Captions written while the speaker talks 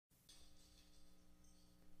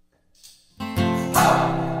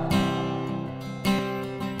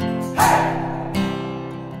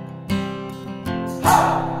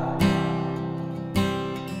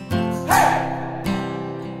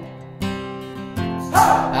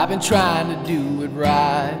I've been trying to do it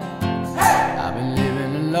right. I've been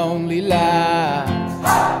living a lonely life.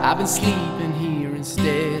 I've been sleeping here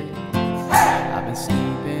instead. I've been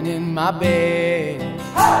sleeping in my bed.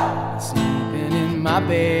 I've been sleeping in my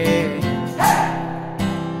bed.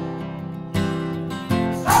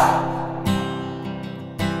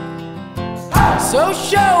 So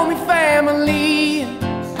show me family,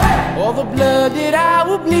 all the blood that I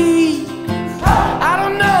will bleed.